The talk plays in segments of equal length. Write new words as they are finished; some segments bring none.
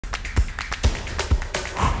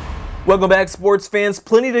Welcome back, sports fans.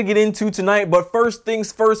 Plenty to get into tonight, but first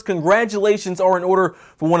things first, congratulations are in order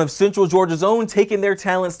for one of Central Georgia's own taking their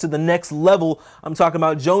talents to the next level. I'm talking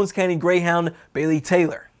about Jones County Greyhound Bailey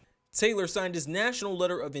Taylor. Taylor signed his national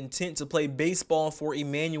letter of intent to play baseball for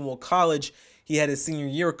Emmanuel College. He had his senior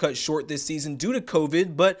year cut short this season due to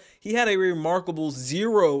COVID, but he had a remarkable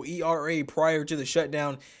 0 ERA prior to the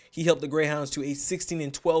shutdown. He helped the Greyhounds to a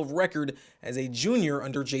 16-12 record as a junior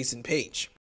under Jason Page.